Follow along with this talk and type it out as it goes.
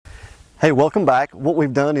Hey, welcome back. What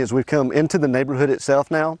we've done is we've come into the neighborhood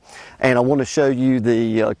itself now, and I want to show you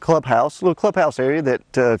the clubhouse, little clubhouse area that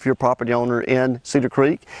if you're a property owner in Ceader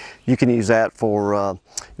Creek, you can use that for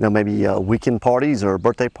maybe weekend parties or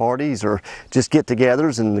birthday parties or just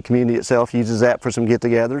get-togethers, and the community itself uses that for some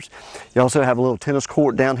get-togethers. You also have a little tennis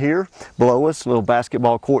court down here below us, a little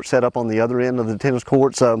basketball court set up on the other end of the tennis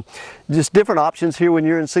court. So just different options here when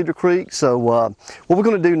you're in Ceader Creek. So what we're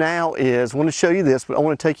going to do now is I want to show you this, but I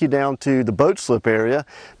want to take you down to the boat slip area,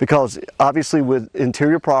 because obviously with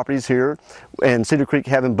interior properties here and Ceader Creek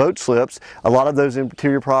having boat slips, a lot of those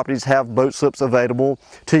interior properties have boat slips available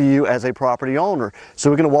to you as a property owner. So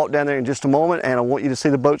we're going to walk down there in just a moment, and I want you to see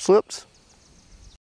the boat slips.